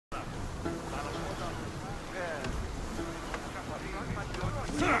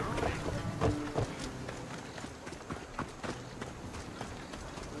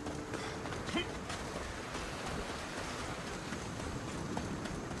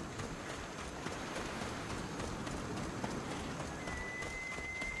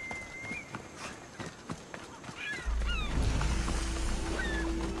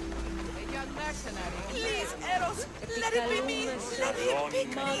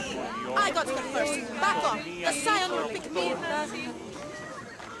take me. I got here first. Back off. The Scion will pick me.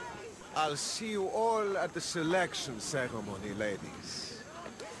 I'll see you all at the selection ceremony, ladies.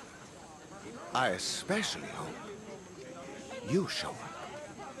 I especially hope you show up.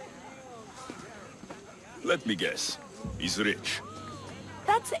 Let me guess. He's rich.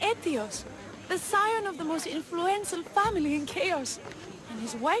 That's Etios, the scion of the most influential family in Chaos. And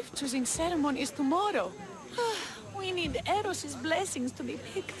his wife-choosing ceremony is tomorrow. We need Eros' blessings to be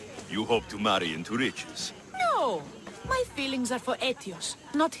picked. You hope to marry into riches. No! My feelings are for Etios,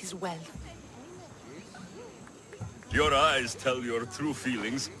 not his wealth. Your eyes tell your true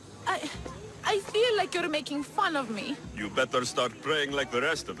feelings. I feel like you're making fun of me. You better start praying like the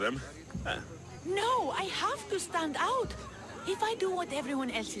rest of them. No, I have to stand out. If I do what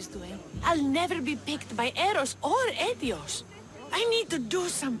everyone else is doing, I'll never be picked by Eros or Etios. I need to do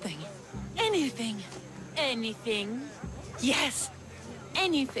something. Anything. Anything? Yes.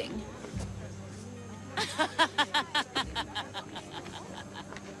 Anything.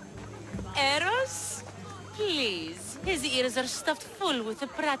 Eros? Please. His ears are stuffed full with the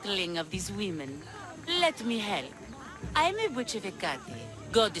prattling of these women. Let me help. I'm a witch of Hecate,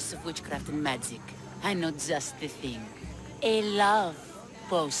 goddess of witchcraft and magic. I know just the thing. A love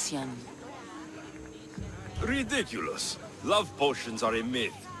potion. Ridiculous. Love potions are a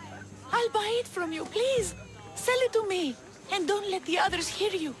myth. I'll buy it from you, please. Sell it to me. And don't let the others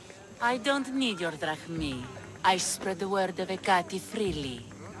hear you. I don't need your drachmi. I spread the word of Hecate freely.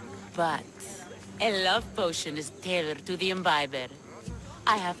 But a love potion is tailored to the imbiber.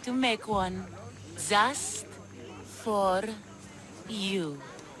 I have to make one. Just for you.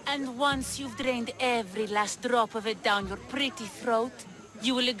 And once you've drained every last drop of it down your pretty throat,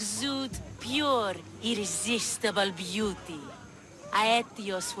 you will exude pure, irresistible beauty.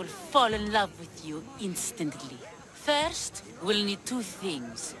 Aetios will fall in love with you instantly. First, we'll need two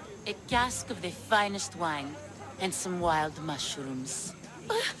things. A cask of the finest wine, and some wild mushrooms.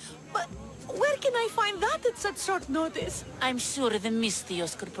 But where can I find that at such short notice? I'm sure the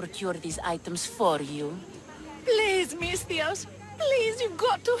Mystios could procure these items for you. Please, Mystios. Please, you've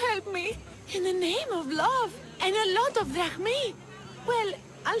got to help me. In the name of love, and a lot of drachmi. Well,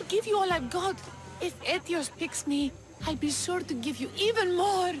 I'll give you all I've got. If Etios picks me, I'll be sure to give you even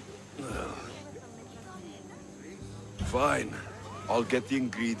more. Fine. I'll get the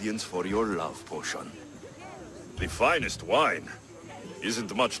ingredients for your love potion. The finest wine?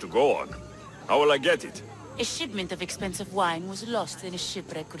 Isn't much to go on. How will I get it? A shipment of expensive wine was lost in a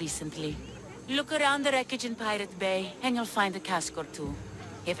shipwreck recently. Look around the wreckage in Pirate Bay, and you'll find a cask or two.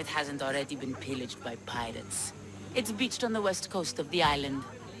 If it hasn't already been pillaged by pirates. It's beached on the west coast of the island.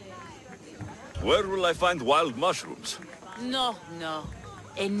 Where will I find wild mushrooms? No.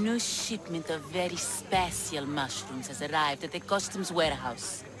 A new shipment of very special mushrooms has arrived at the customs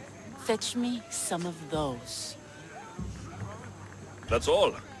warehouse. Fetch me some of those. That's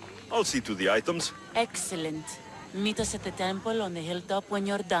all. I'll see to the items. Excellent. Meet us at the temple on the hilltop when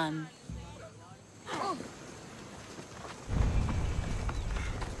you're done.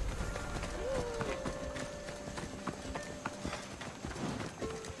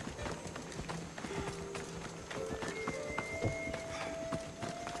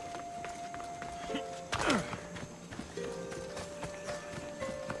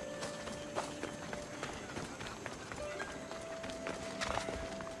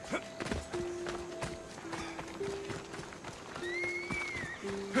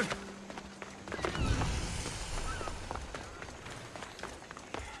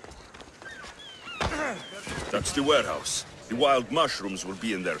 That's the warehouse. The wild mushrooms will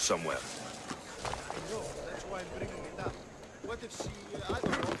be in there somewhere. No, that's why I'm bringing it up. What if she, I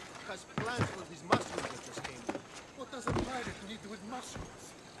don't know, has plans for these mushrooms that just came? What does a pirate need with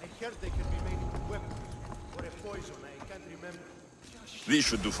mushrooms? I heard they can be made into weapons. Or a poison, I can't remember. These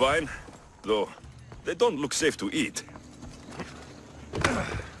should do fine. Though, they don't look safe to eat.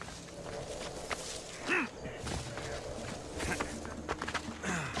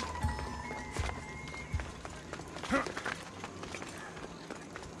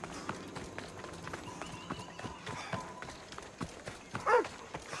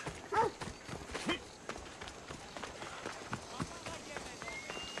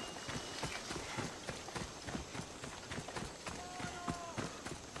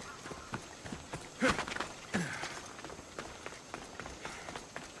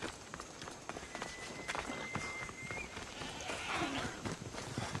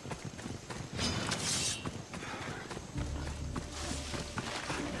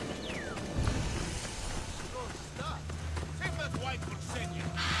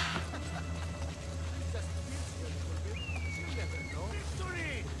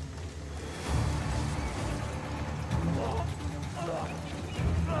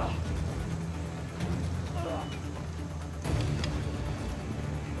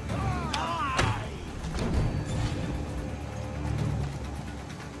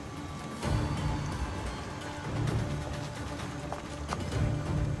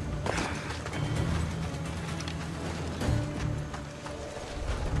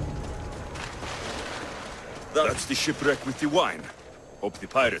 That's the shipwreck with the wine. Hope the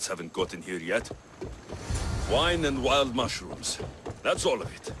pirates haven't gotten here yet. Wine and wild mushrooms. That's all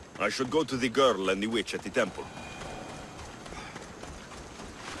of it. I should go to the girl and the witch at the temple.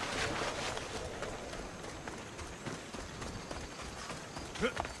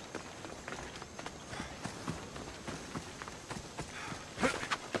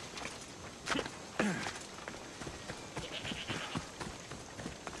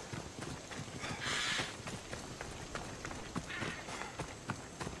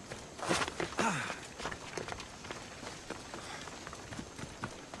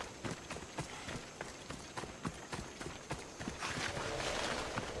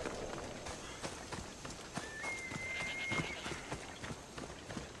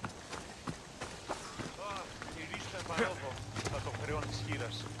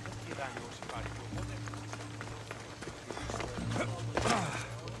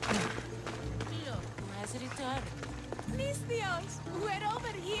 Alexios, we're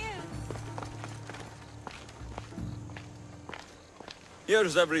over here.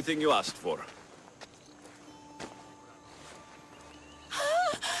 Here's everything you asked for.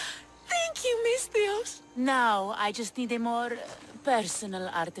 Thank you, Alexios. Now, I just need a more personal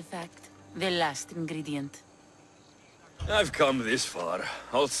artifact. The last ingredient. I've come this far.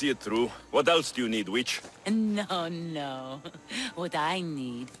 I'll see it through. What else do you need, witch? No. What I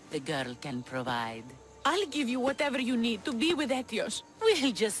need, the girl can provide. I'll give you whatever you need to be with Alexios.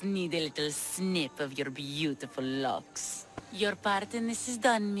 We'll just need a little snip of your beautiful locks. Your part in this is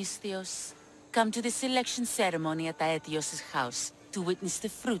done, Alexios. Come to the selection ceremony at Alexios' house to witness the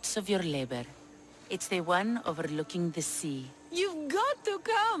fruits of your labor. It's the one overlooking the sea. You've got to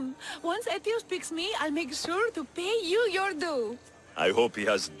come. Once Alexios picks me, I'll make sure to pay you your due. I hope he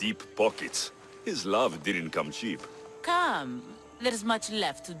has deep pockets. His love didn't come cheap. Come. There's much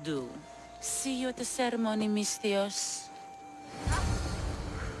left to do. See you at the ceremony, Alexios.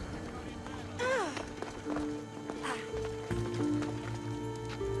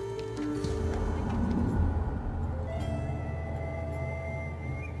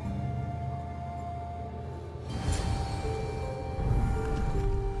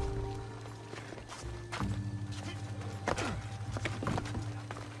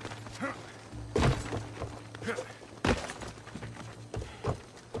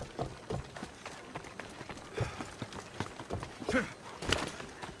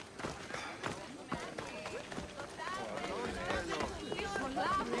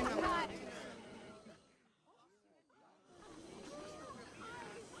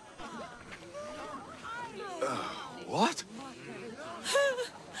 What?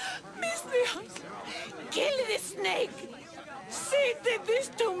 Alexios, kill the snake. She did this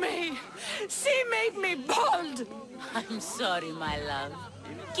to me. She made me bald. I'm sorry, my love.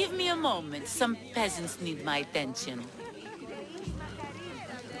 Give me a moment. Some peasants need my attention.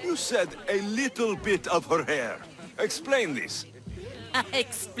 You said a little bit of her hair. Explain this.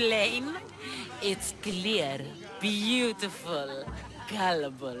 Explain? It's clear, beautiful,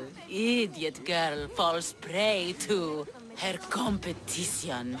 gullible, idiot girl falls prey to her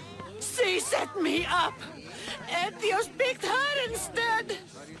competition. She set me up. Alexios picked her instead.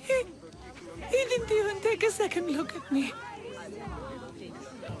 He didn't even take a second look at me.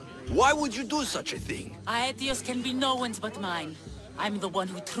 Why would you do such a thing? Alexios can be no one's but mine. I'm the one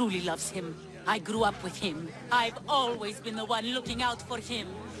who truly loves him. I grew up with him. I've always been the one looking out for him.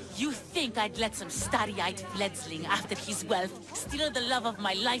 You think I'd let some starry-eyed fledgling after his wealth steal the love of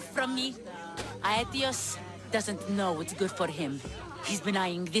my life from me? Alexios doesn't know what's good for him. He's been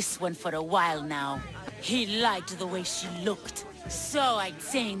eyeing this one for a while now. He liked the way she looked, so I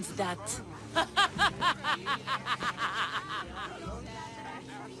changed that.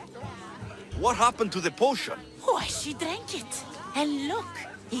 What happened to the potion? Why, she drank it. And look,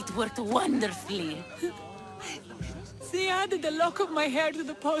 it worked wonderfully. She added a lock of my hair to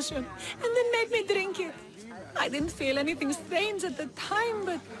the potion, and then made me drink it. I didn't feel anything strange at the time,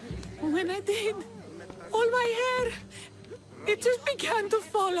 but when I did, all my hair, it just began to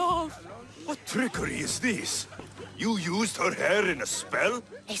fall off. What trickery is this? You used her hair in a spell?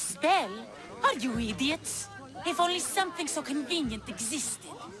 A spell? Are you idiots? If only something so convenient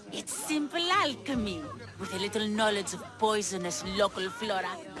existed. It's simple alchemy. With a little knowledge of poisonous local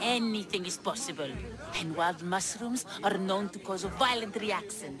flora, anything is possible. And wild mushrooms are known to cause violent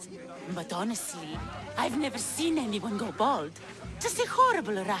reactions. But honestly, I've never seen anyone go bald. Just a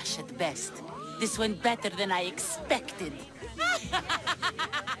horrible rash at best. This went better than I expected.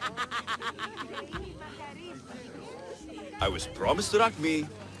 I was promised to rock me.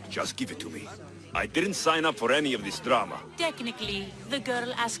 Just give it to me. I didn't sign up for any of this drama. Technically, the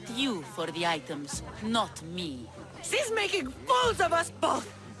girl asked you for the items, not me. She's making fools of us both!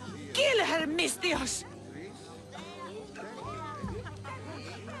 Kill her, Misthios!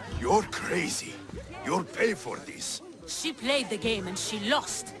 You're crazy. You'll pay for this. She played the game and she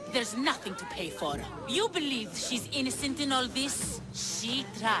lost. There's nothing to pay for. You believe she's innocent in all this? She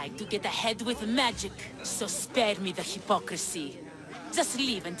tried to get ahead with magic, so spare me the hypocrisy. Just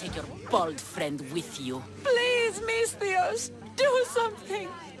leave and take your bald friend with you. Please, Misthios, do something.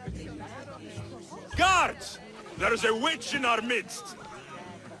 Guards! There's a witch in our midst!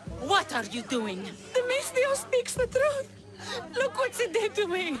 What are you doing? The Misthios speaks the truth. Look what she did to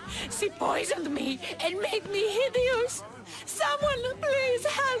me. She poisoned me and made me hideous. Someone, please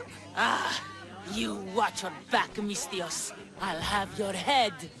help. Ah, you watch your back, Misthios. I'll have your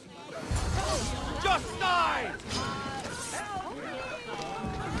head. Just die!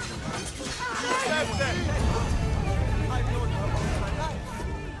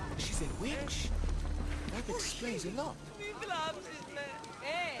 She's a witch. That explains a lot.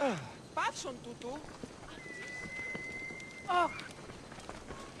 Πάψον τούτου.